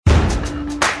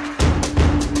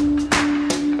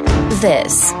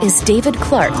This is David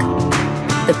Clarke,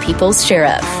 the People's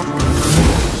Sheriff,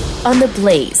 on the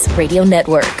Blaze Radio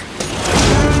Network.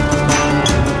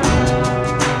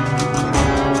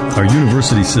 Our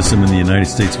university system in the United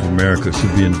States of America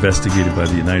should be investigated by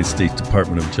the United States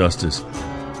Department of Justice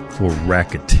for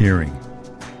racketeering.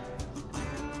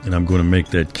 And I'm going to make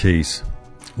that case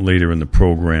later in the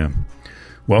program.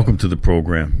 Welcome to the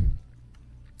program.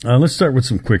 Let's start with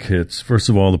some quick hits. First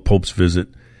of all, the Pope's visit.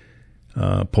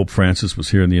 Pope Francis was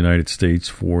here in the United States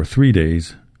for 3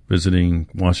 days, visiting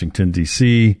Washington,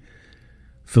 D.C.,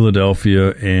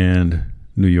 Philadelphia, and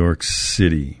New York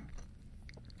City.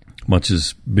 Much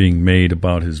is being made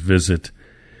about his visit.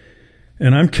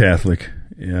 And I'm Catholic.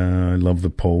 I love the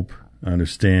Pope. I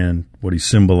understand what he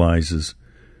symbolizes.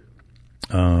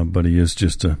 But he is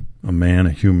just a man,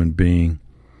 a human being.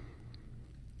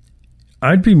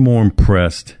 I'd be more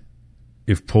impressed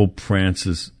if Pope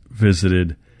Francis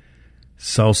visited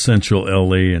South Central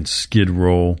L.A. and Skid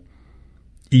Row,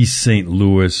 East St.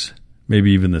 Louis,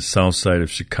 maybe even the south side of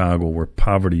Chicago, where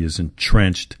poverty is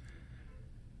entrenched,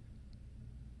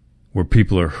 where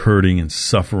people are hurting and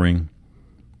suffering.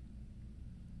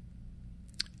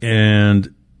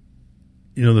 And,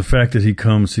 you know, the fact that he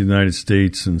comes to the United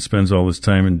States and spends all this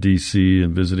time in D.C.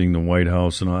 and visiting the White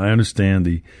House, and I understand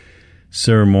the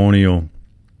ceremonial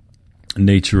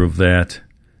nature of that.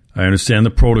 I understand the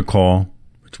protocol.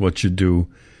 It's what you do.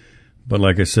 But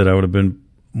like I said, I would have been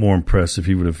more impressed if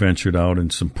he would have ventured out in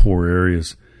some poor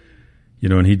areas. You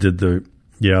know, and he did the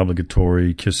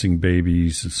obligatory kissing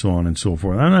babies and so on and so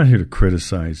forth. I'm not here to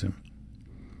criticize him.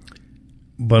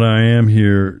 But I am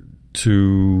here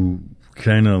to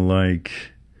kind of like,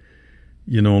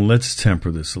 you know, let's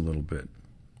temper this a little bit.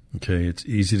 Okay, it's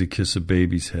easy to kiss a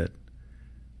baby's head.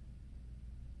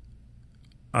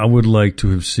 I would like to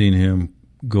have seen him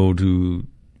go to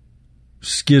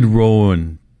Skid Row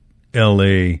in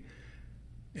L.A.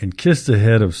 and kiss the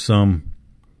head of some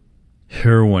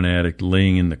heroin addict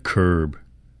laying in the curb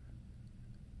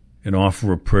and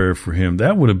offer a prayer for him.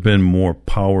 That would have been more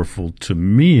powerful to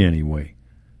me anyway.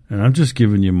 And I'm just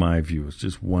giving you my view. It's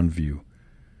just one view.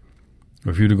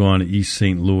 Or if you'd have gone to East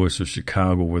St. Louis or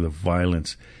Chicago, where the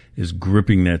violence is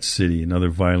gripping that city, another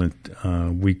violent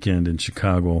weekend in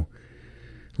Chicago.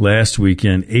 Last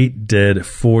weekend, 8 dead,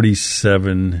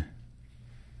 47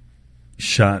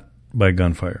 shot by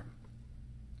gunfire.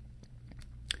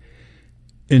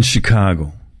 In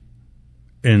Chicago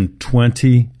in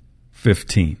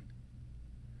 2015.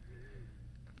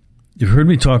 You've heard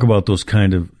me talk about those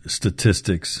kind of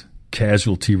statistics,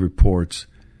 casualty reports.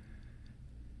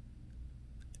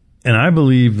 And I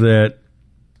believe that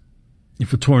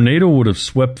if a tornado would have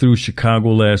swept through Chicago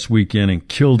last weekend and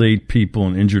killed 8 people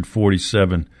and injured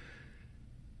 47,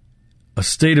 a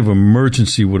state of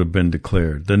emergency would have been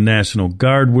declared. The National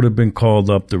Guard would have been called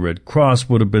up. The Red Cross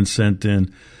would have been sent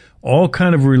in. All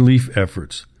kind of relief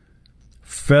efforts,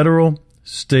 federal,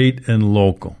 state, and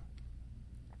local.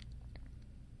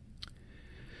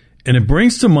 And it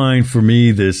brings to mind for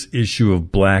me this issue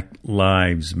of Black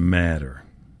Lives Matter.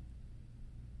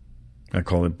 I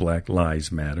call it Black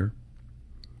Lives Matter.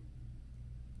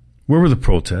 Where were the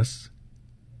protests?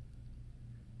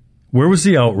 Where was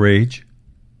the outrage?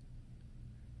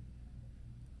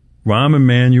 Rahm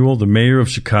Emanuel, the mayor of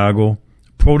Chicago,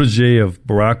 protege of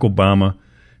Barack Obama,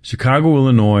 Chicago,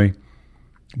 Illinois,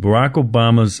 Barack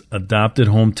Obama's adopted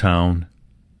hometown,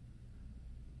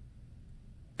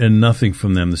 and nothing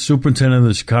from them. The superintendent of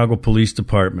the Chicago Police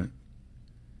Department,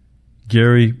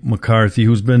 Gary McCarthy,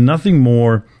 who's been nothing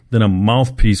more than a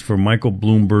mouthpiece for Michael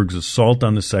Bloomberg's assault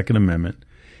on the Second Amendment.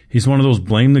 He's one of those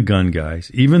blame the gun guys,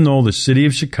 even though the city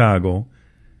of Chicago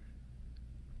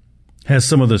has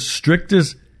some of the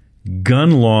strictest gun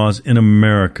laws in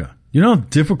America. You know how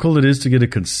difficult it is to get a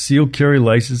concealed carry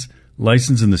license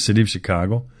in the city of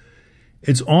Chicago?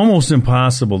 It's almost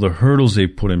impossible, the hurdles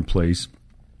they've put in place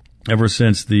ever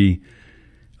since the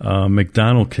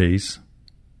McDonnell case,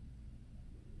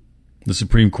 the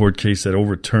Supreme Court case that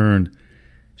overturned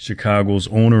Chicago's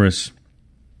onerous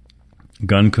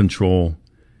gun control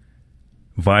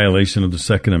violation of the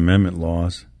Second Amendment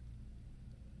laws.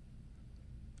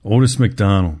 Otis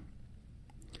McDonnell.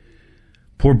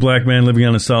 Poor black man living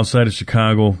on the south side of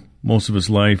Chicago most of his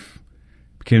life.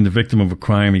 Became the victim of a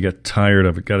crime. He got tired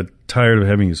of it. Got tired of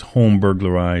having his home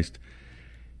burglarized.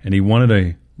 And he wanted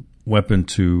a weapon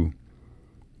to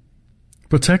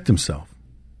protect himself.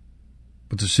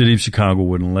 But the city of Chicago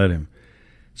wouldn't let him.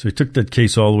 So he took that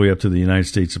case all the way up to the United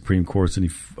States Supreme Court, and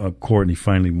he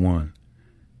finally won.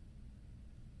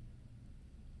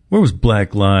 Where was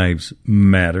Black Lives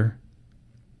Matter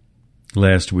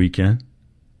last weekend?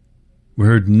 We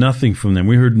heard nothing from them.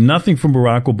 We heard nothing from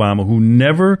Barack Obama, who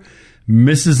never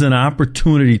misses an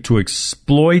opportunity to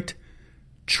exploit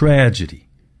tragedy.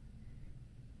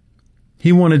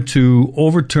 He wanted to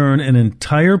overturn an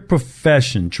entire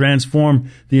profession, transform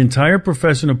the entire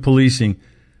profession of policing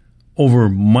over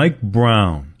Mike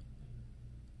Brown,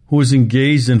 who was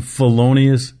engaged in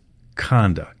felonious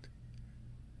conduct.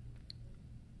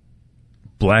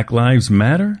 Black Lives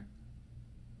Matter?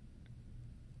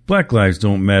 Black lives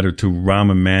don't matter to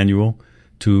Rahm Emanuel,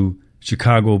 to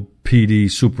Chicago PD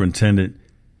Superintendent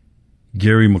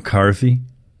Gary McCarthy,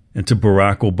 and to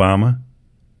Barack Obama.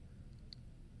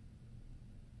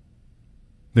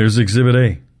 There's Exhibit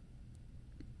A.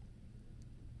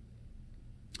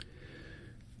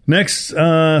 Next,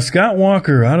 Scott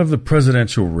Walker out of the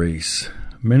presidential race.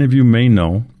 Many of you may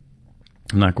know.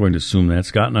 I'm not going to assume that.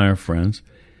 Scott and I are friends.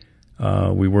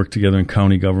 We work together in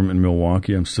county government in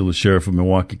Milwaukee. I'm still the sheriff of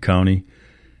Milwaukee County.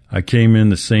 I came in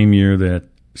the same year that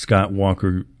Scott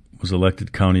Walker was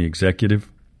elected county executive.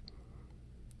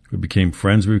 We became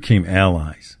friends. We became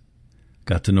allies.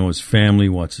 Got to know his family,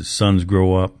 watched his sons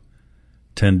grow up,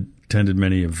 attended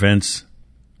many events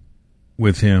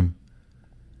with him.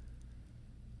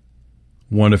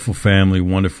 Wonderful family,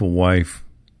 wonderful wife.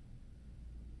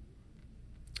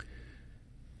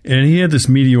 And he had this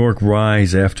meteoric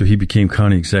rise after he became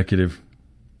county executive.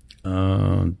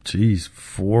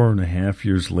 4.5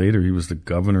 years later, he was the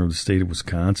governor of the state of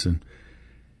Wisconsin.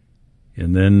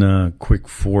 And then quick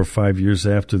 4 or 5 years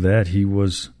after that, he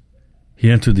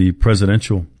entered the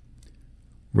presidential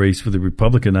race for the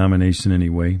Republican nomination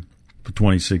anyway, for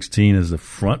 2016 as the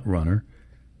front runner.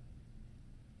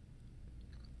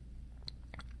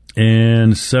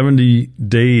 And 70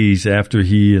 days after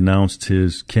he announced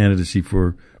his candidacy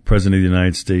for President of the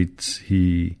United States,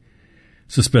 he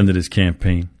suspended his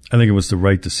campaign. I think it was the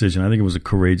right decision. I think it was a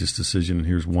courageous decision, and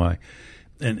here's why.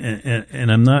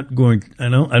 And I'm not going. I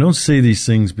don't say these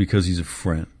things because he's a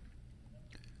friend.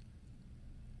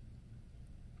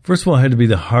 First of all, it had to be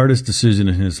the hardest decision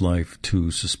in his life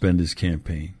to suspend his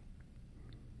campaign.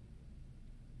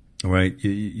 All right,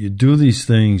 you do these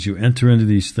things, you enter into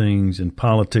these things in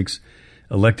politics,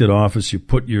 elected office, you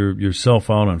put yourself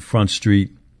out on Front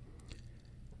Street,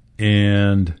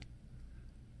 and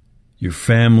your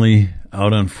family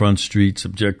out on Front Street,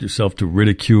 subject yourself to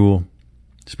ridicule,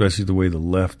 especially the way the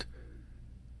left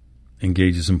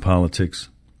engages in politics.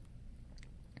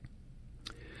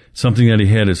 Something that he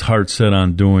had his heart set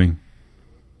on doing.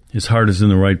 His heart is in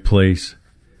the right place.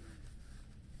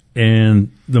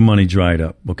 And the money dried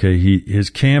up, okay? His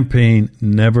campaign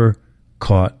never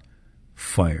caught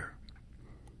fire.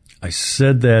 I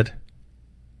said that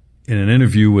in an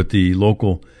interview with the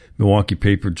local Milwaukee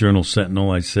paper, Journal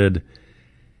Sentinel. I said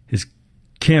his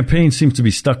campaign seems to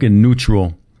be stuck in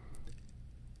neutral,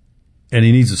 and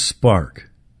he needs a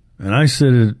spark. And I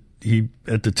said he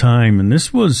at the time, and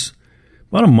this was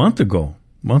about a month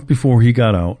before he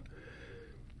got out,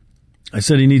 I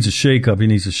said he needs a shake-up. He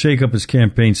needs to shake up his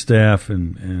campaign staff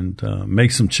and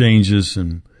make some changes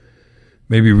and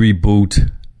maybe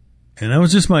reboot. And that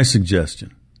was just my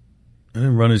suggestion. I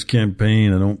didn't run his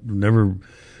campaign. I never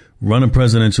run a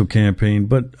presidential campaign,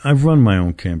 but I've run my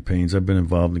own campaigns. I've been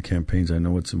involved in campaigns. I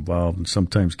know what's involved, and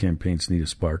sometimes campaigns need a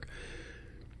spark.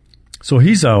 So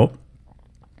he's out.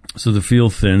 So the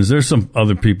field thins. There's some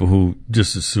other people who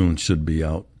just as soon should be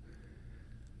out.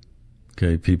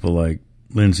 Okay, people like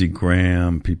Lindsey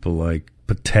Graham, people like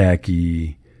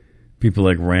Pataki, people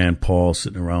like Rand Paul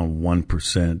sitting around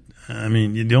 1%. I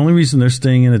mean, the only reason they're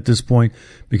staying in at this point,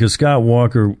 because Scott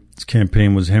Walker's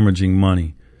campaign was hemorrhaging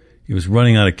money. He was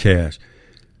running out of cash.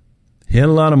 He had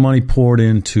a lot of money poured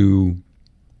into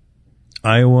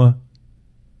Iowa,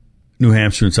 New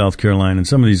Hampshire, and South Carolina, and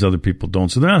some of these other people don't.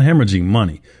 So they're not hemorrhaging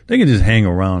money. They can just hang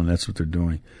around, and that's what they're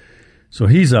doing. So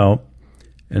he's out,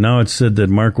 and now it's said that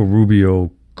Marco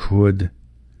Rubio could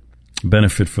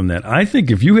benefit from that. I think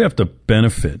if you have to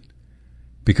benefit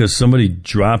because somebody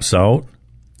drops out,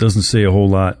 doesn't say a whole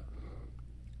lot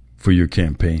for your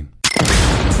campaign.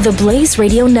 The Blaze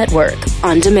Radio Network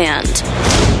on demand.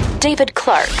 David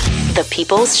Clarke, the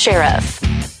People's Sheriff.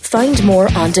 Find more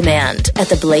on demand at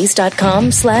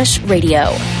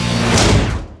theblaze.com/radio.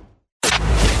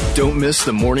 Don't miss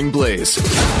the Morning Blaze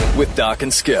with Doc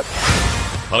and Skip.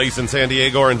 Police in San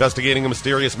Diego are investigating a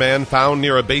mysterious man found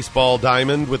near a baseball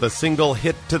diamond with a single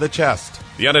hit to the chest.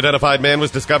 The unidentified man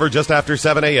was discovered just after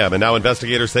 7 a.m., and now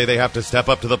investigators say they have to step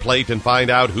up to the plate and find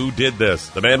out who did this.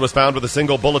 The man was found with a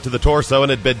single bullet to the torso and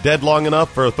had been dead long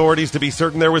enough for authorities to be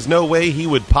certain there was no way he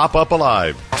would pop up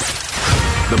alive.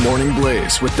 The Morning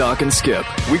Blaze with Doc and Skip.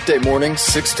 Weekday mornings,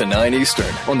 6 to 9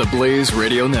 Eastern on the Blaze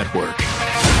Radio Network.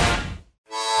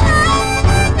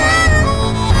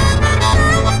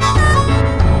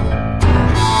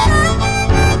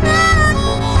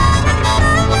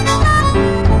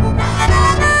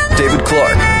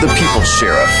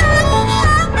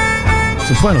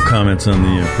 Some final comments on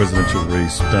the presidential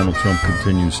race. Donald Trump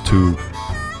continues to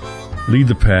lead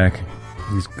the pack.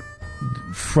 He's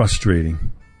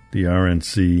frustrating the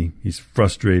RNC. He's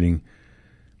frustrating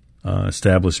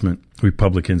establishment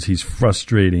Republicans. He's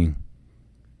frustrating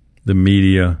the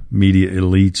media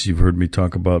elites. You've heard me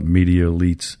talk about media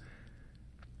elites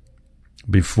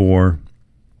before,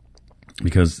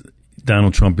 because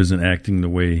Donald Trump isn't acting the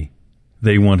way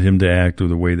they want him to act or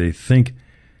the way they think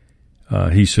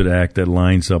he should act that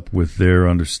lines up with their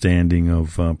understanding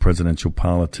of presidential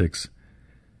politics.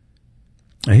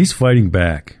 And he's fighting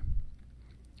back.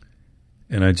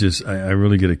 And I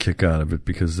really get a kick out of it,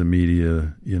 because the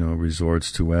media,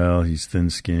 resorts to, well, he's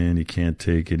thin-skinned, he can't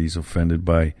take it, he's offended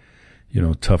by,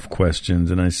 tough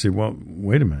questions. And I say, well,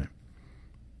 wait a minute.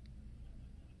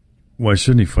 Why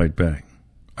shouldn't he fight back?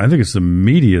 I think it's the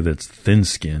media that's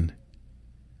thin-skinned.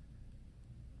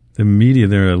 The media,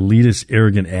 their elitist,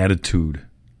 arrogant attitude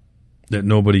that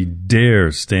nobody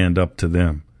dares stand up to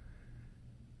them.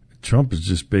 Trump has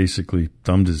just basically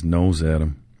thumbed his nose at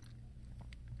them,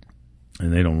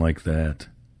 and they don't like that.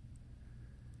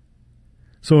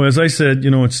 So as I said,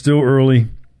 it's still early,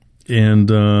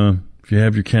 and if you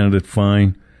have your candidate,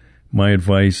 fine. My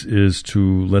advice is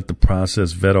to let the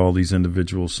process vet all these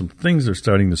individuals. Some things are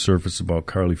starting to surface about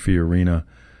Carly Fiorina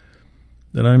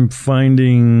that I'm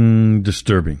finding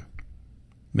disturbing.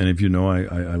 Many of you know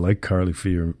I like Carly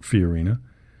Fiorina.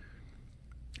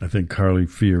 I think Carly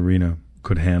Fiorina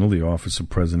could handle the office of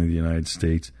President of the United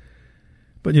States.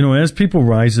 But, as people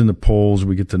rise in the polls,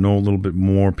 we get to know a little bit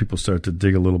more. People start to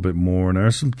dig a little bit more. And there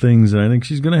are some things that I think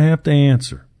she's going to have to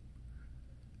answer.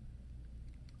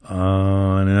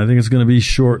 And I think it's going to be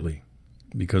shortly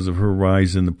because of her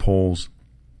rise in the polls.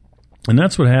 And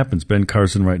that's what happens. Ben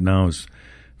Carson right now is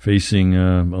facing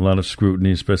a lot of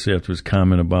scrutiny, especially after his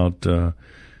comment about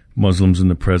Muslims in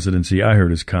the presidency. I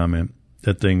heard his comment.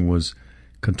 That thing was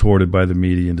contorted by the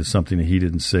media into something that he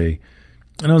didn't say.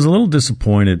 And I was a little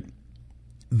disappointed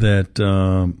that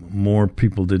more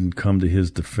people didn't come to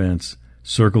his defense,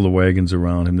 circle the wagons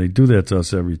around him. They do that to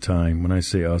us every time. When I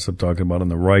say us, I'm talking about on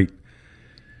the right.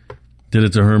 Did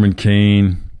it to Herman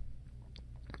Cain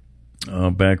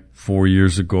back 4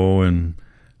 years ago, and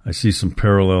I see some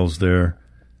parallels there.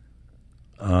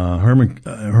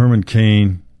 Herman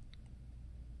Cain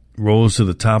rose to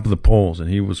the top of the polls, and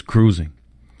he was cruising.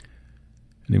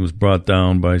 And he was brought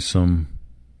down by some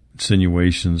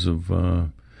insinuations of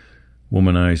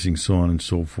womanizing, so on and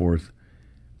so forth.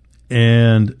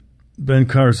 And Ben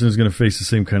Carson is going to face the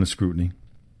same kind of scrutiny.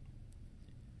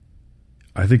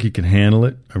 I think he can handle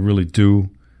it. I really do.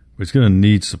 But he's going to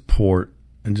need support.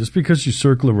 And just because you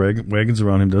circle the wagons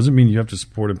around him doesn't mean you have to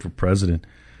support him for president.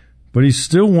 But he's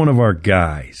still one of our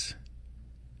guys.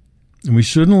 And we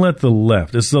shouldn't let the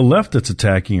left, it's the left that's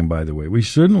attacking him, by the way. We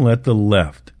shouldn't let the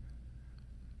left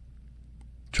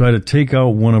try to take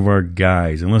out one of our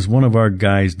guys unless one of our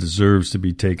guys deserves to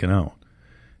be taken out.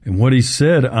 And what he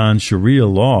said on Sharia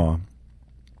law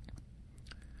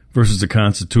versus the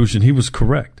Constitution, he was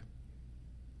correct.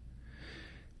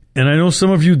 And I know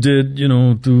some of you did,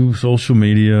 through social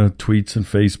media, tweets and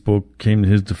Facebook, came to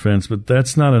his defense, but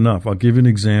that's not enough. I'll give you an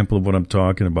example of what I'm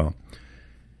talking about.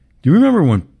 Do you remember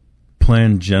when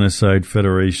Planned Genocide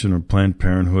Federation or Planned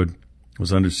Parenthood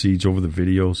was under siege over the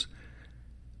videos,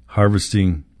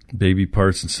 harvesting baby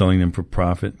parts and selling them for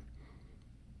profit?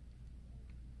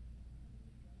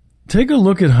 Take a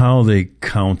look at how they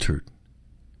countered.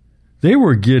 They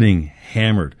were getting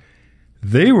hammered.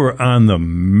 They were on the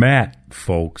mat,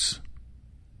 folks.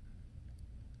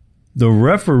 The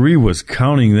referee was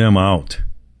counting them out.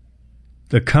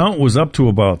 The count was up to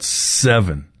about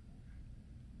 7.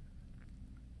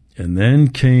 And then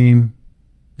came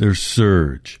their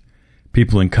surge.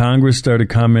 People in Congress started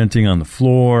commenting on the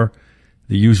floor,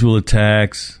 the usual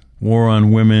attacks, war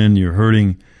on women, you're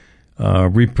hurting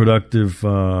reproductive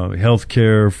health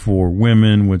care for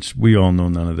women, which we all know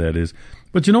none of that is.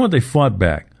 But you know what? They fought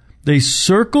back. They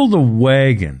circled the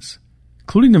wagons,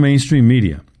 including the mainstream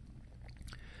media.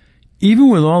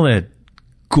 Even with all that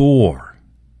gore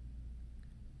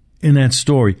in that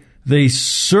story, they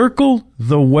circled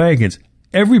the wagons.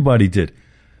 Everybody did.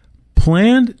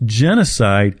 Planned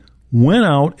Genocide went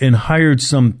out and hired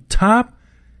some top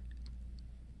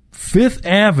Fifth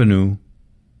Avenue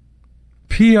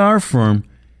PR firm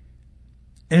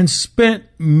and spent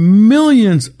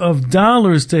millions of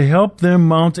dollars to help them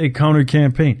mount a counter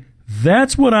campaign.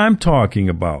 That's what I'm talking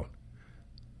about.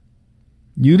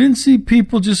 You didn't see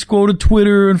people just go to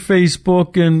Twitter and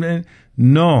Facebook and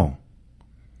no.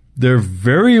 They're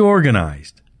very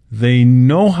organized. They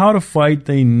know how to fight.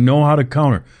 They know how to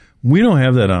counter. We don't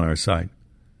have that on our side.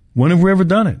 When have we ever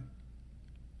done it?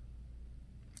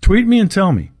 tweet me and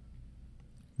tell me,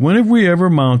 when have we ever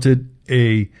mounted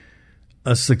a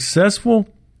successful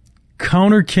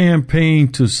counter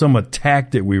campaign to some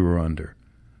attack that we were under?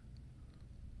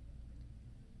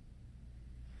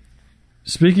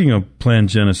 Speaking of planned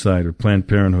genocide or Planned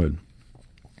Parenthood,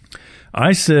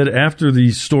 I said after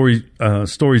these stories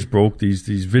broke,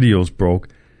 these videos broke,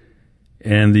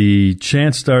 and the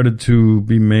chant started to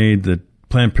be made that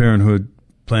Planned Parenthood,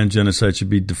 planned genocide should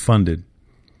be defunded.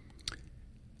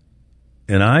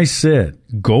 And I said,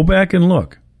 go back and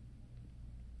look.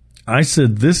 I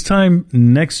said this time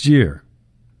next year,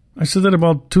 I said that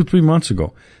about 2-3 months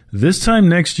ago. This time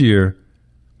next year,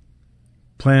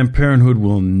 Planned Parenthood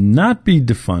will not be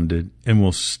defunded and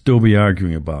we'll still be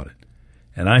arguing about it.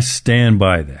 And I stand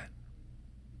by that.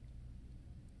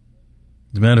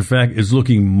 As a matter of fact, it's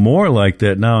looking more like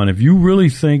that now. And if you really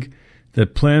think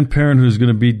that Planned Parenthood is going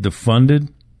to be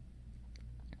defunded,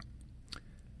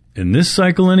 in this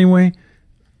cycle anyway,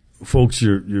 folks,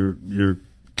 you're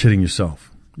kidding yourself.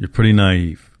 You're pretty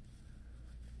naive.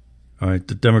 All right,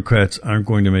 the Democrats aren't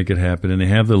going to make it happen, and they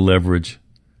have the leverage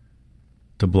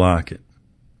to block it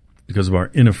because of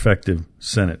our ineffective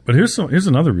Senate. But here's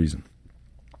another reason.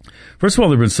 First of all,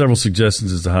 there have been several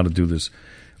suggestions as to how to do this.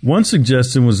 One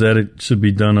suggestion was that it should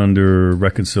be done under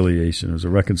reconciliation. There's a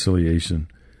reconciliation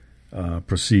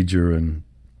procedure,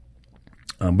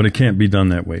 but it can't be done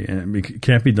that way. And it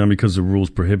can't be done because the rules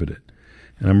prohibit it.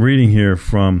 And I'm reading here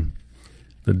from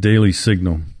the Daily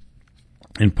Signal.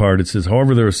 In part, it says,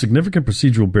 however, there are significant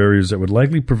procedural barriers that would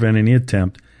likely prevent any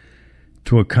attempt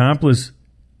to accomplish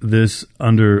this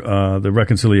under the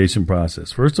reconciliation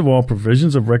process. First of all,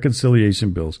 provisions of reconciliation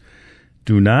bills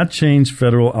do not change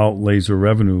federal outlays or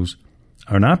revenues,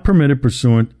 are not permitted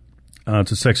pursuant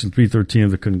to Section 313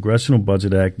 of the Congressional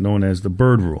Budget Act, known as the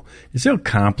Byrd Rule. You see how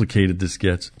complicated this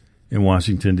gets in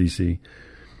Washington, D.C.?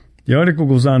 The article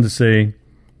goes on to say,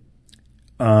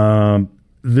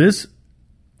 this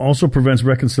also prevents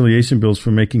reconciliation bills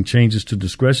from making changes to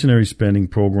discretionary spending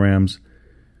programs.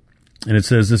 And it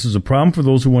says this is a problem for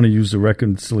those who want to use the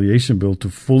reconciliation bill to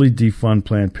fully defund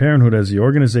Planned Parenthood, as the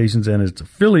organizations and its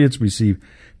affiliates receive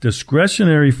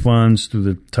discretionary funds through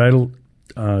the Title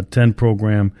 10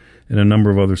 program and a number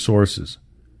of other sources.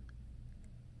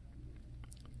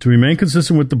 To remain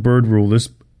consistent with the Byrd Rule, this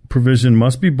provision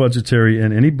must be budgetary,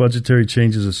 and any budgetary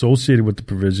changes associated with the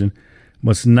provision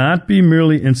must not be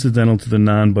merely incidental to the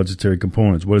non-budgetary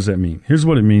components. What does that mean? Here's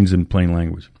what it means in plain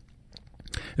language.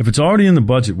 If it's already in the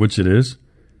budget, which it is,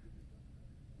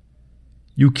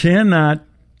 you cannot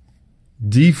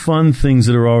defund things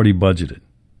that are already budgeted.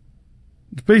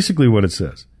 It's basically what it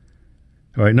says.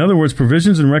 All right. In other words,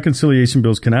 provisions in reconciliation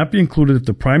bills cannot be included if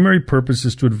the primary purpose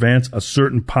is to advance a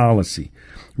certain policy.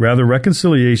 Rather,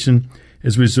 reconciliation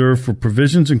is reserved for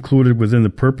provisions included within the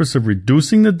purpose of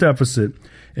reducing the deficit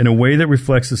in a way that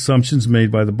reflects assumptions made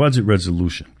by the budget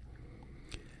resolution.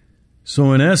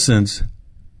 So in essence,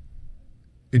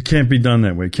 it can't be done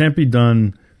that way. It can't be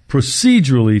done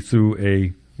procedurally through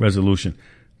a resolution.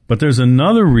 But there's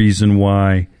another reason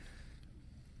why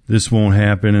this won't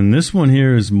happen, and this one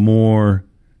here is more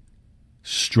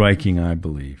striking, I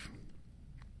believe.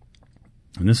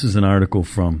 And this is an article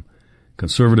from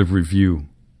Conservative Review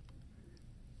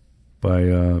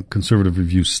by Conservative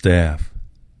Review staff.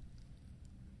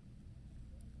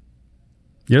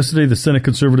 Yesterday, the Senate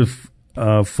Conservative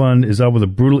Fund is out with a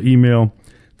brutal email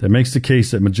that makes the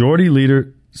case that Majority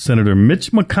Leader Senator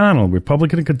Mitch McConnell,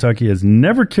 Republican of Kentucky, has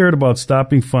never cared about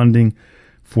stopping funding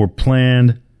for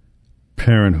Planned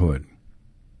Parenthood.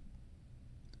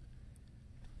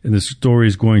 And this story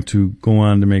is going to go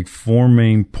on to make 4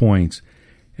 main points,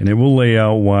 and it will lay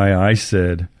out why I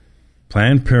said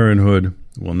Planned Parenthood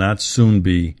will not soon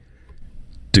be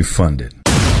defunded.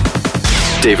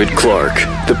 David Clarke,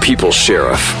 the People's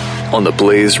Sheriff, on the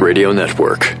Blaze Radio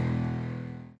Network.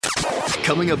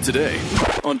 Coming up today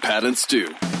on Pat and Stu.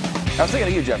 I was thinking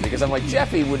of you, Jeffy, because I'm like,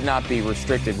 Jeffy would not be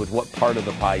restricted with what part of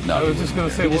the pie. No, I was just going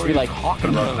to say, he'd just be like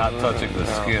hawking about not touching the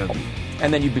skin.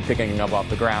 And then you'd be picking them up off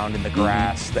the ground in the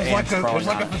grass. The ants crawling It's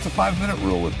like it's a 5-minute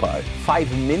rule with pie.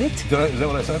 5 minutes? Is that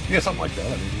what I said? Yeah, something like that. I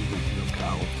mean, those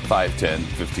count. 5, 10,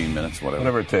 15 minutes,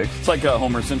 whatever it takes. It's like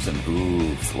Homer Simpson.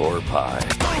 Ooh, floor pie.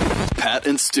 Pat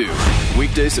and Stu,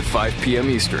 weekdays at 5 p.m.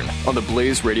 Eastern on the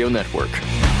Blaze Radio Network.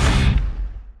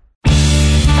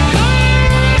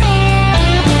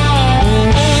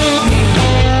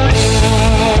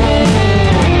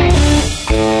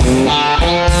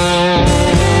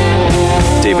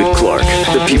 David Clarke,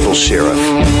 the People's Sheriff.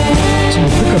 So we'll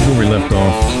pick up where we left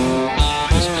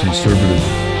off. This Conservative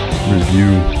Review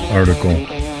article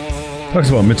talks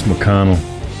about Mitch McConnell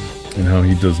and how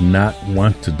he does not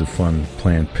want to defund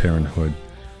Planned Parenthood.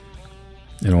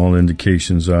 And all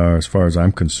indications are, as far as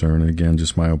I'm concerned, and again,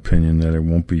 just my opinion, that it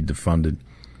won't be defunded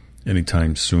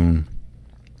anytime soon.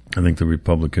 I think the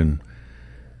Republican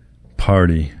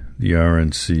Party, the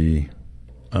RNC,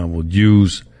 will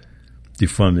use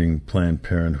defunding Planned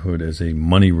Parenthood as a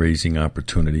money-raising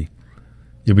opportunity.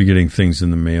 You'll be getting things in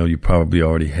the mail you probably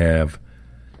already have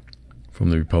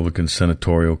from the Republican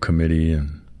Senatorial Committee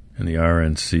and the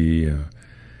RNC.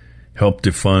 Help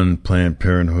defund Planned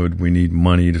Parenthood. We need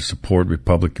money to support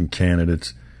Republican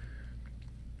candidates.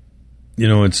 You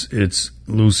know, it's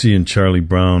Lucy and Charlie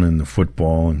Brown in the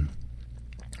football, and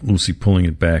Lucy pulling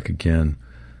it back again.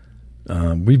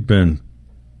 We've been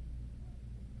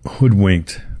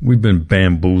hoodwinked. We've been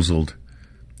bamboozled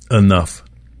enough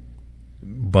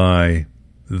by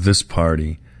this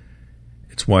party.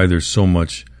 It's why there's so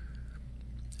much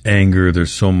anger.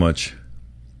 There's so much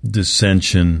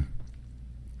dissension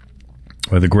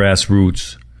by the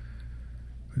grassroots,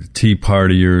 the Tea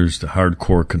Partiers, the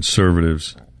hardcore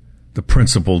conservatives, the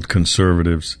principled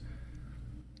conservatives,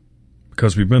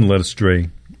 because we've been led astray,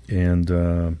 and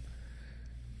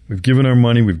we've given our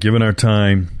money, we've given our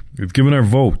time, we've given our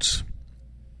votes,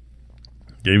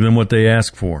 gave them what they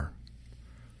asked for.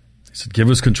 They said, give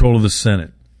us control of the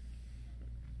Senate.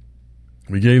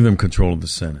 We gave them control of the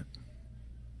Senate.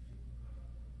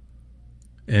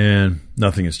 And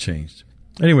nothing has changed.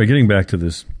 Anyway, getting back to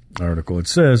this article, it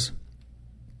says,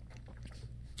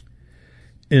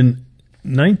 in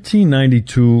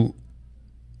 1992,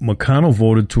 McConnell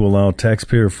voted to allow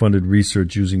taxpayer-funded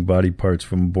research using body parts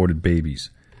from aborted babies.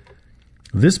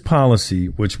 This policy,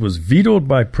 which was vetoed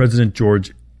by President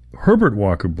George Herbert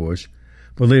Walker Bush,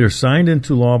 but later signed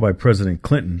into law by President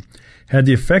Clinton, had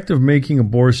the effect of making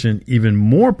abortion even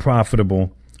more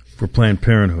profitable for Planned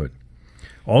Parenthood.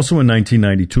 Also in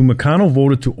 1992, McConnell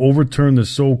voted to overturn the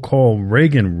so-called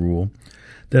Reagan rule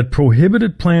that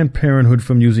prohibited Planned Parenthood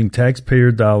from using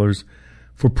taxpayer dollars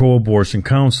for pro-abortion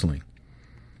counseling.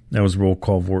 That was roll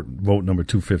call vote number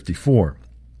 254.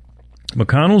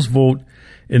 McConnell's vote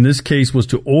in this case was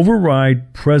to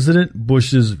override President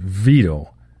Bush's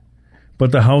veto,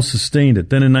 but the House sustained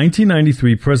it. Then in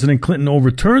 1993, President Clinton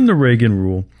overturned the Reagan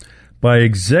rule by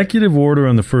executive order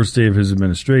on the first day of his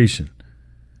administration.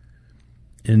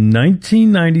 In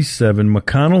 1997,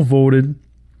 McConnell voted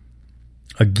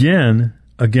again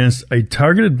against a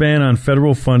targeted ban on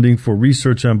federal funding for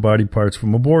research on body parts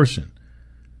from abortion.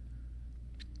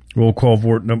 Roll call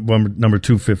vote number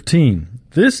 215.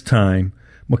 This time,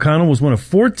 McConnell was one of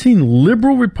 14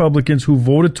 liberal Republicans who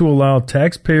voted to allow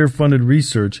taxpayer-funded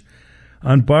research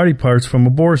on body parts from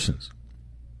abortions.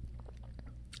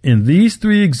 In these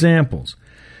three examples,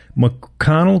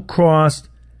 McConnell crossed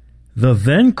the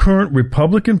then current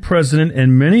Republican president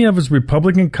and many of his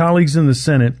Republican colleagues in the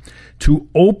Senate to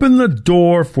open the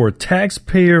door for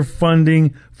taxpayer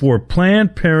funding for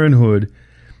Planned Parenthood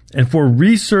and for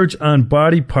research on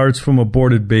body parts from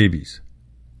aborted babies.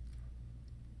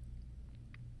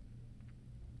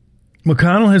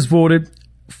 McConnell has voted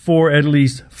for at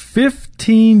least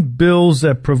 15 bills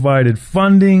that provided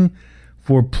funding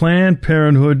for Planned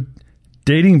Parenthood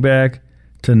dating back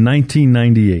to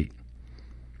 1998.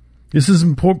 This is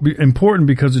important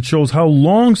because it shows how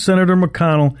long Senator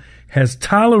McConnell has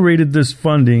tolerated this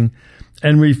funding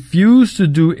and refused to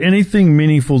do anything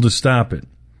meaningful to stop it.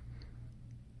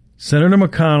 Senator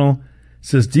McConnell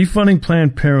says defunding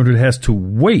Planned Parenthood has to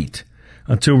wait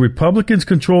until Republicans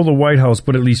control the White House,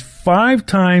 but at least 5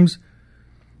 times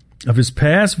of his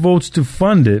past votes to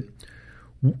fund it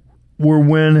were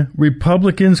when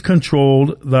Republicans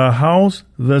controlled the House,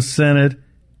 the Senate,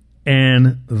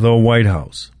 and the White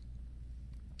House.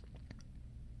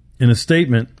 In a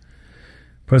statement,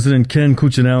 President Ken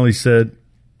Cuccinelli said,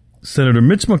 Senator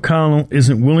Mitch McConnell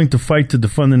isn't willing to fight to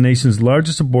defund the nation's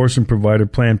largest abortion provider,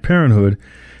 Planned Parenthood,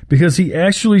 because he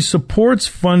actually supports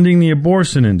funding the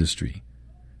abortion industry.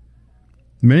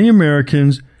 Many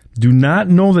Americans do not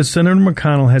know that Senator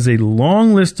McConnell has a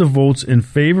long list of votes in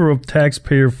favor of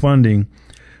taxpayer funding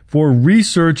for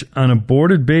research on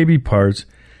aborted baby parts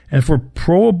and for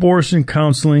pro-abortion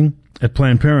counseling at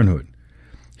Planned Parenthood.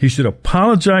 He should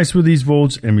apologize for these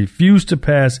votes and refuse to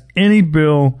pass any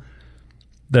bill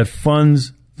that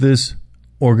funds this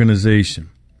organization.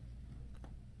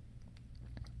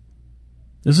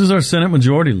 This is our Senate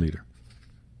Majority Leader,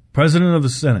 President of the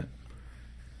Senate,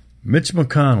 Mitch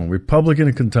McConnell, Republican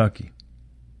of Kentucky.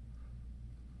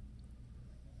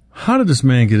 How did this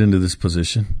man get into this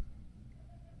position?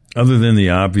 Other than the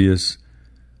obvious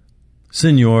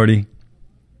seniority.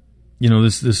 You know,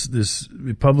 this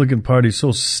Republican Party is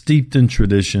so steeped in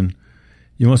tradition.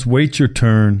 You must wait your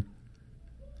turn.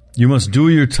 You must do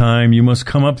your time. You must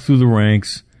come up through the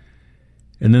ranks.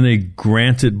 And then they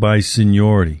grant it by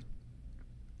seniority.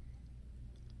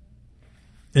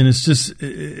 And it's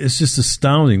just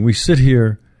astounding. We sit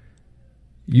here,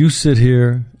 you sit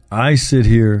here, I sit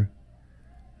here,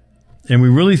 and we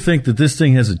really think that this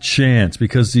thing has a chance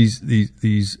because these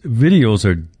videos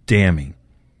are damning.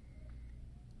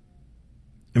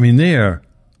 I mean, they are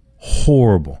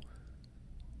horrible.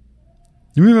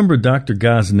 You remember Dr.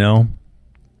 Gosnell,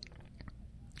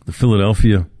 the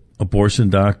Philadelphia abortion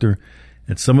doctor,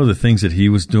 and some of the things that he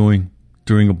was doing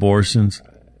during abortions?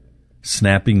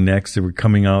 Snapping necks, they were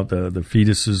coming out, the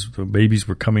fetuses, the babies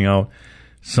were coming out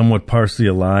somewhat partially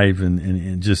alive,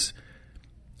 and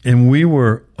we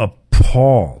were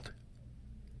appalled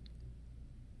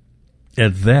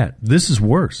at that. This is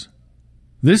worse.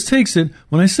 This takes it,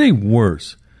 when I say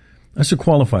worse, I should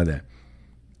qualify that.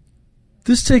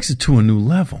 This takes it to a new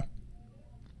level.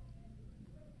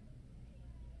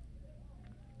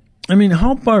 I mean,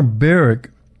 how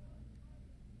barbaric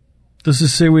does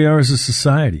this say we are as a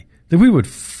society? That we would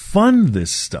fund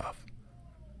this stuff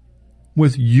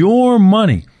with your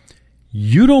money.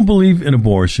 You don't believe in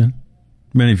abortion.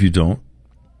 Many of you don't.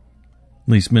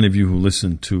 At least many of you who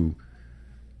listen to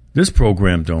this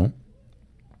program don't.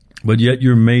 But yet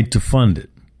you're made to fund it.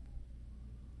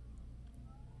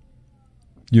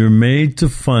 You're made to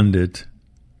fund it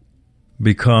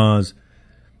because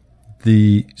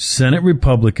the Senate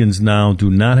Republicans now do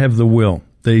not have the will.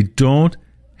 They don't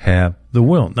have the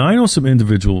will. Now, I know some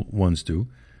individual ones do.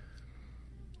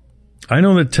 I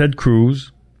know that Ted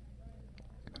Cruz,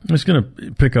 I'm just going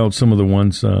to pick out some of the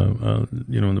ones,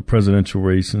 in the presidential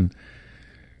race, and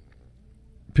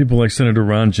people like Senator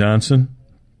Ron Johnson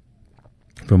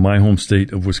from my home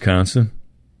state of Wisconsin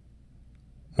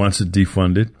wants it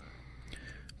defunded.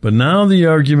 But now the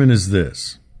argument is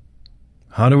this.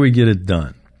 How do we get it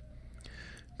done?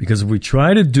 Because if we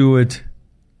try to do it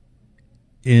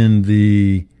in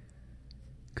the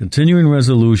continuing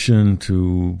resolution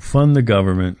to fund the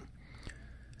government,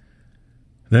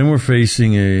 then we're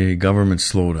facing a government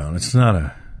slowdown. It's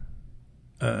not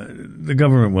the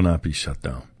government will not be shut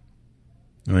down.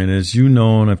 I mean, as you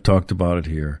know, and I've talked about it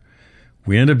here,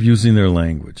 we end up using their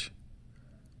language.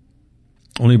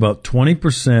 Only about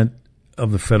 20%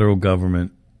 of the federal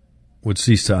government would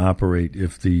cease to operate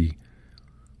if the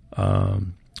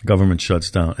government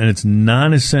shuts down. And it's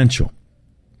non-essential.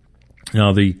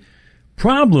 Now, the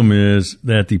problem is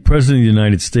that the President of the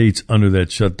United States, under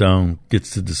that shutdown,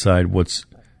 gets to decide what's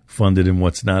funded and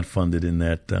what's not funded in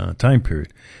that time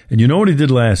period. And you know what he did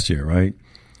last year, right?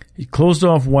 He closed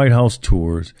off White House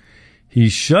tours. He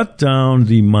shut down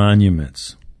the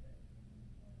monuments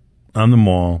on the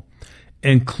mall,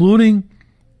 including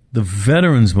the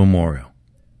Veterans Memorial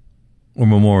or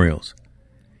memorials.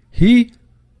 He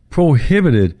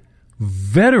prohibited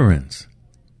veterans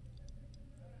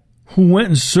who went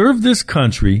and served this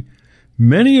country,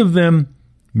 many of them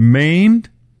maimed,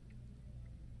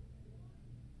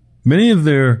 many of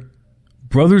their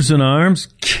brothers in arms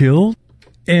killed,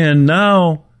 and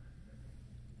now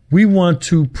we want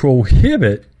to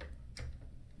prohibit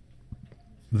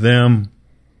them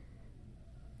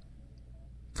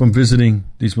from visiting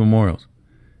these memorials.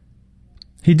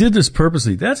 He did this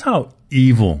purposely. That's how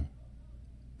evil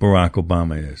Barack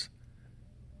Obama is.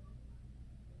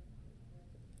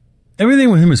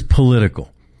 Everything with him is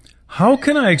political. How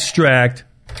can I extract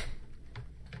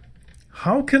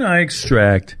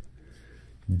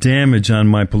damage on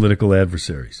my political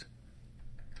adversaries?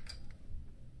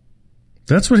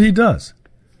 That's what he does.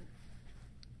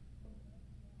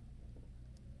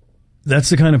 That's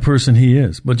the kind of person he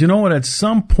is. But you know what? At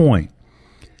some point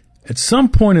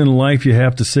in life, you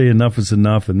have to say enough is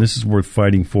enough, and this is worth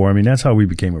fighting for. I mean, that's how we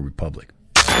became a republic.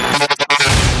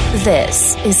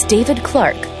 This is David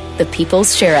Clarke, the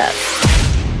People's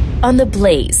Sheriff, on the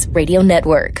Blaze Radio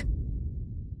Network.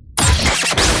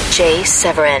 Jay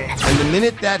Severin. And the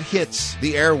minute that hits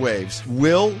the airwaves,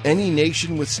 will any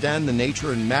nation withstand the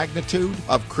nature and magnitude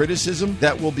of criticism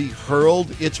that will be hurled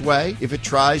its way if it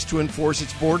tries to enforce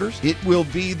its borders? It will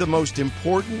be the most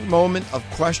important moment of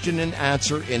question and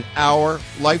answer in our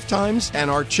lifetimes and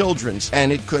our children's.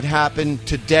 And it could happen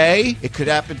today, it could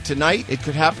happen tonight, it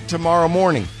could happen tomorrow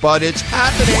morning. But it's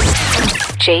happening.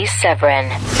 Jay Severin.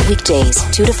 Weekdays,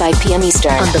 2 to 5 p.m.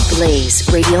 Eastern on the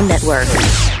Blaze Radio Network.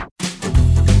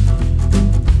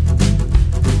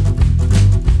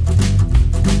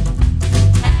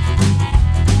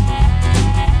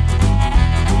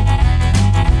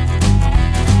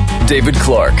 David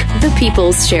Clarke, the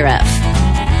People's Sheriff.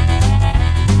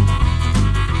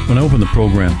 When I opened the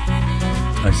program,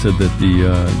 I said that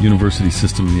the university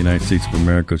system in the United States of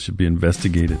America should be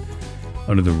investigated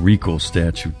under the RICO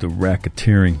statute, the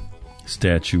Racketeering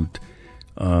statute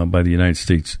by the United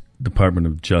States Department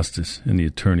of Justice and the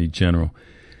Attorney General.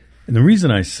 And the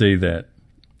reason I say that,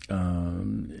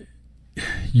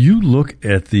 you look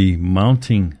at the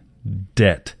mounting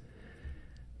debt.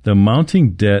 The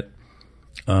mounting debt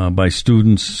by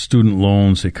students, student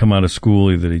loans, they come out of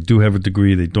school, either they do have a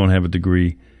degree, they don't have a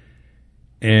degree,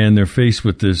 and they're faced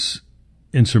with this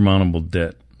insurmountable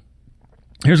debt.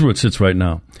 Here's where it sits right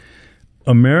now.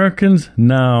 Americans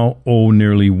now owe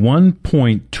nearly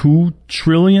 $1.2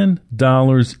 trillion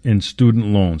in student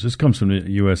loans. This comes from the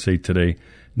USA Today,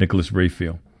 Nicholas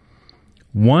Rayfield.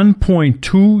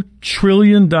 $1.2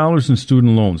 trillion in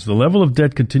student loans. The level of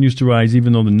debt continues to rise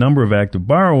even though the number of active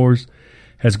borrowers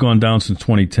has gone down since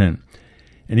 2010.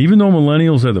 And even though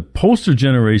millennials are the poster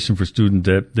generation for student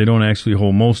debt, they don't actually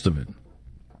hold most of it.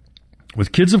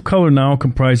 With kids of color now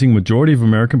comprising majority of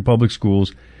American public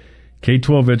schools,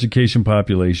 K-12 education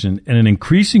population, and an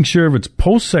increasing share of its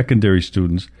post-secondary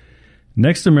students,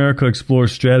 Next America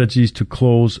explores strategies to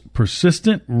close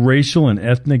persistent racial and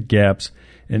ethnic gaps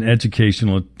in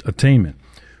educational attainment.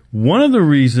 One of the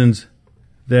reasons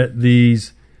that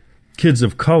these kids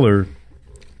of color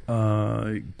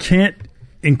can't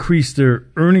increase their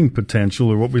earning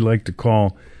potential, or what we like to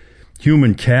call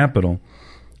human capital,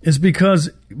 is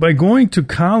because by going to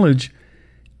college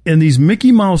and these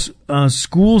Mickey Mouse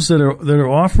schools that are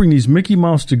offering these Mickey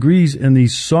Mouse degrees in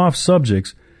these soft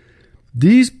subjects,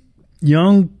 these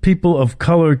young people of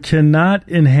color cannot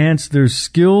enhance their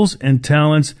skills and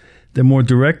talents that more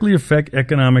directly affect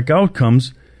economic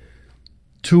outcomes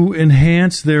to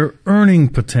enhance their earning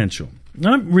potential.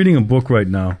 I'm reading a book right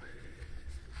now.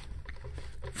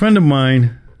 A friend of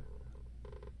mine,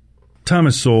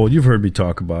 Thomas Sowell, you've heard me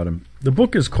talk about him. The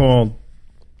book is called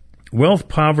Wealth,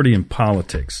 Poverty, and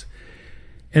Politics.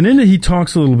 And in it, he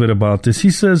talks a little bit about this.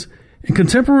 He says, in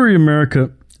contemporary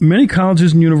America, many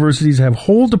colleges and universities have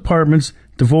whole departments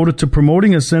devoted to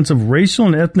promoting a sense of racial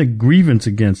and ethnic grievance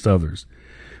against others,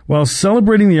 while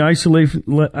celebrating the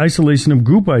isolation of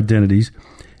group identities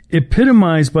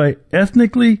epitomized by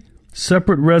ethnically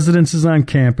separate residences on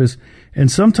campus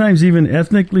and sometimes even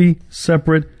ethnically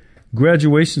separate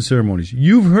graduation ceremonies.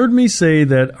 You've heard me say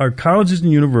that our colleges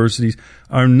and universities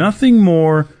are nothing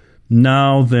more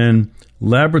now than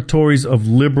laboratories of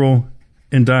liberal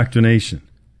indoctrination.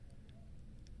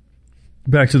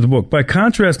 Back to the book. By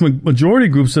contrast, majority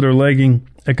groups that are lagging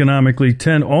economically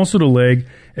tend also to lag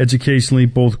educationally,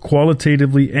 both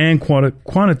qualitatively and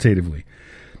quantitatively.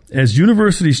 As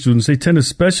university students, they tend to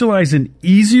specialize in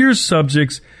easier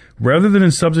subjects rather than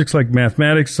in subjects like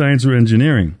mathematics, science, or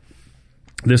engineering.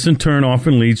 This, in turn,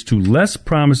 often leads to less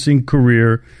promising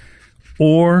career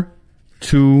or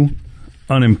to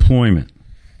unemployment.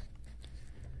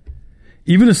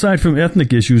 Even aside from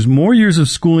ethnic issues, more years of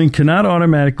schooling cannot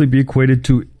automatically be equated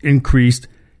to increased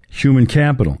human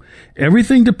capital.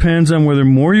 Everything depends on whether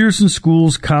more years in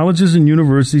schools, colleges, and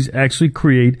universities actually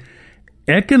create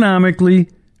economically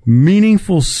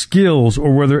meaningful skills,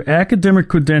 or whether academic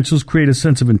credentials create a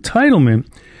sense of entitlement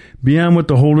beyond what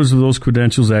the holders of those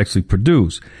credentials actually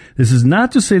produce. This is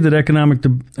not to say that economic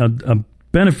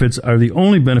benefits are the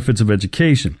only benefits of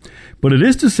education, but it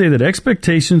is to say that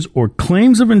expectations or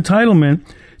claims of entitlement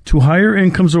to higher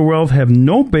incomes or wealth have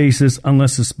no basis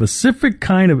unless a specific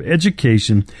kind of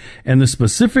education and the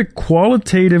specific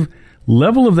qualitative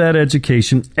level of that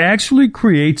education actually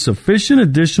creates sufficient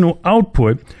additional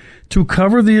output to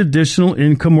cover the additional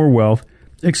income or wealth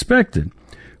expected.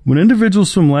 When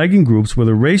individuals from lagging groups,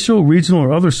 whether racial, regional,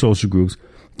 or other social groups,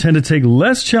 tend to take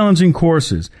less challenging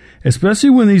courses,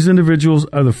 especially when these individuals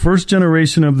are the first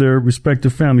generation of their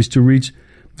respective families to reach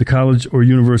the college or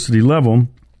university level,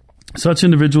 such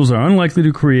individuals are unlikely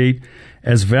to create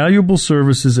as valuable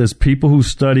services as people who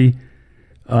study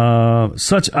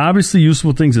such obviously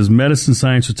useful things as medicine,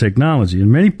 science, or technology.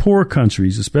 In many poor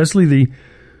countries, especially the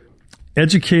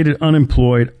educated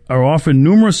unemployed, are often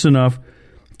numerous enough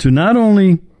to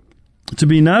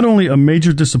be not only a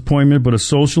major disappointment, but a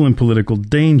social and political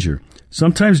danger.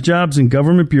 Sometimes jobs in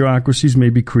government bureaucracies may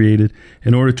be created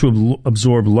in order to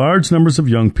absorb large numbers of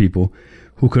young people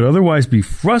who could otherwise be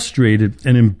frustrated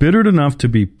and embittered enough to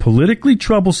be politically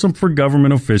troublesome for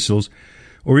government officials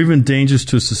or even dangerous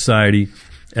to society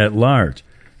at large.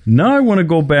 Now I want to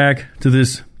go back to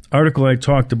this article I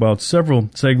talked about several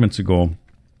segments ago,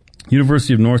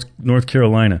 University of North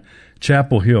Carolina,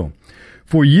 Chapel Hill.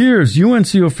 For years,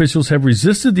 UNC officials have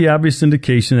resisted the obvious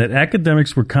indication that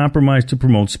academics were compromised to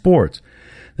promote sports.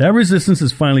 That resistance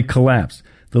has finally collapsed.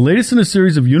 The latest in a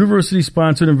series of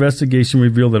university-sponsored investigations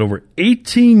revealed that over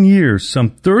 18 years, some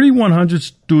 3,100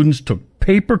 students took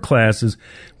paper classes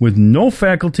with no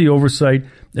faculty oversight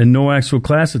and no actual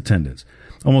class attendance.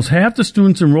 Almost half the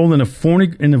students enrolled in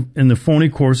the phony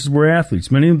courses were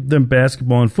athletes, many of them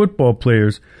basketball and football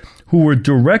players who were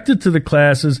directed to the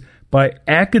classes by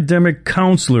academic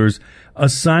counselors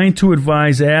assigned to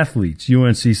advise athletes,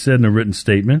 UNC said in a written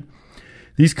statement.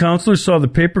 These counselors saw the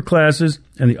paper classes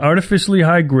and the artificially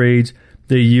high grades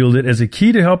they yielded as a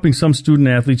key to helping some student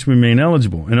athletes remain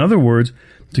eligible. In other words,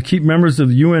 to keep members of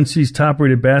the UNC's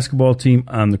top-rated basketball team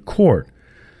on the court.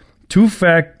 Two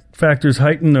factors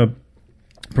heighten the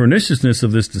perniciousness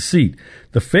of this deceit.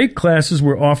 The fake classes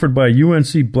were offered by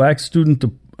UNC Black Student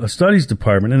Studies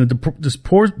Department, and a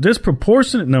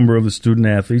disproportionate number of the student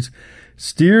athletes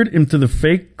steered into the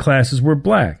fake classes were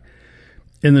black.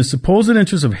 In the supposed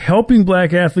interest of helping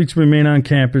black athletes remain on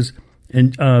campus,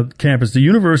 the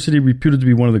university, reputed to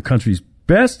be one of the country's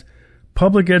best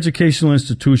public educational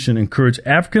institution, encouraged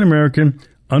African American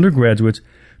undergraduates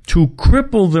to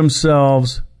cripple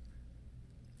themselves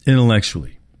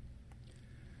intellectually.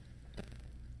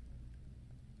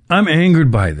 I'm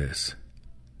angered by this.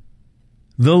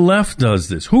 The left does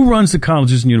this. Who runs the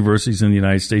colleges and universities in the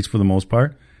United States for the most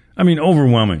part? I mean,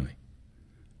 overwhelmingly.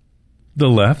 The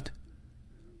left.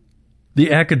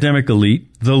 The academic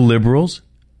elite. The liberals.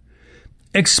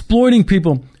 Exploiting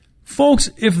people. Folks,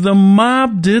 if the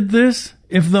mob did this,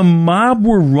 if the mob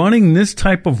were running this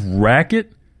type of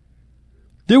racket,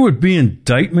 there would be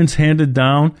indictments handed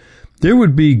down. There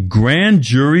would be grand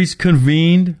juries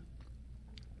convened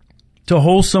to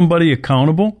hold somebody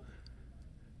accountable.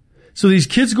 So these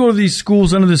kids go to these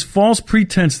schools under this false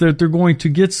pretense that they're going to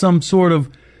get some sort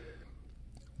of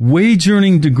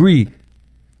wage-earning degree,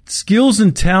 skills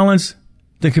and talents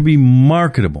that can be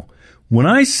marketable. When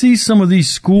I see some of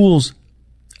these schools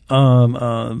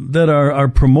that are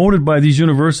promoted by these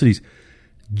universities,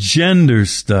 gender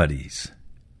studies,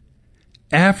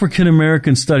 African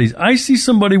American studies, I see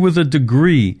somebody with a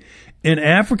degree in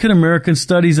African American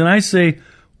studies, and I say,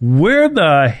 where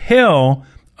the hell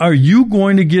are you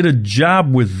going to get a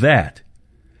job with that?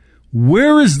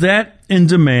 Where is that in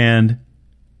demand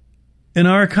in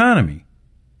our economy,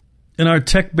 in our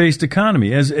tech-based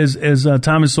economy, as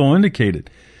Thomas Sowell indicated?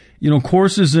 You know,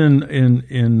 courses in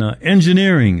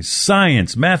engineering,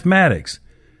 science, mathematics,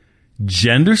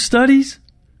 gender studies.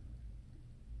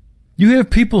 You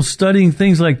have people studying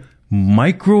things like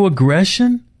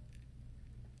microaggression.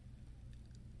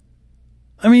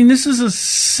 I mean, this is a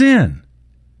sin.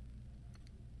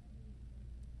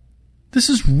 This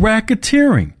is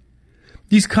racketeering.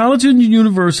 These colleges and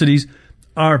universities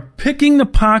are picking the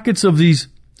pockets of these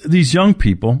young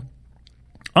people,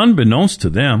 unbeknownst to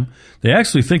them. They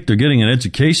actually think they're getting an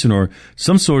education or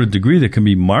some sort of degree that can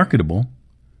be marketable.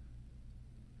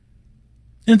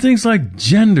 And things like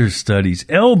gender studies,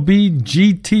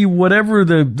 LBGT, whatever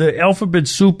the alphabet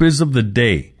soup is of the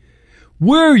day.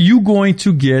 Where are you going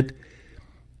to get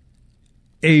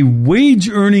a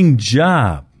wage-earning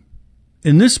job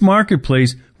in this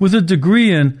marketplace with a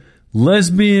degree in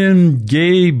lesbian,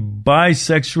 gay,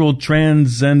 bisexual,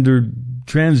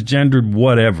 transgendered,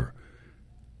 whatever?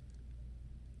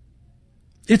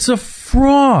 It's a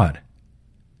fraud.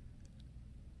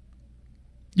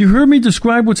 You heard me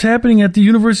describe what's happening at the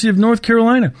University of North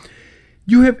Carolina.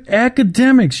 You have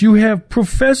academics, you have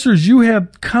professors, you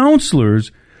have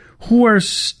counselors who are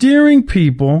steering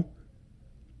people,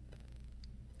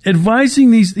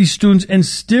 advising these students and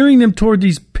steering them toward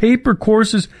these paper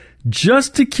courses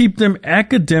just to keep them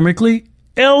academically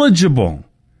eligible.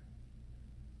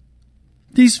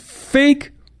 These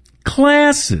fake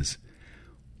classes.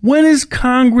 When is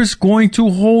Congress going to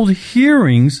hold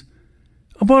hearings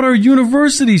about our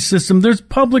university system? There's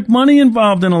public money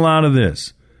involved in a lot of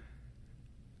this.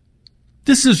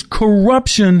 This is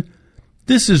corruption.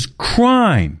 This is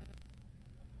crime.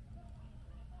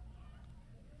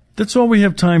 That's all we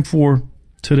have time for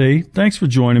today. Thanks for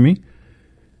joining me.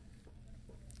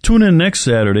 Tune in next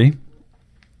Saturday.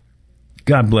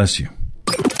 God bless you.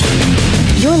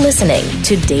 You're listening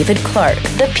to David Clarke,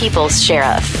 the People's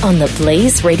Sheriff, on the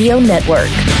Blaze Radio Network.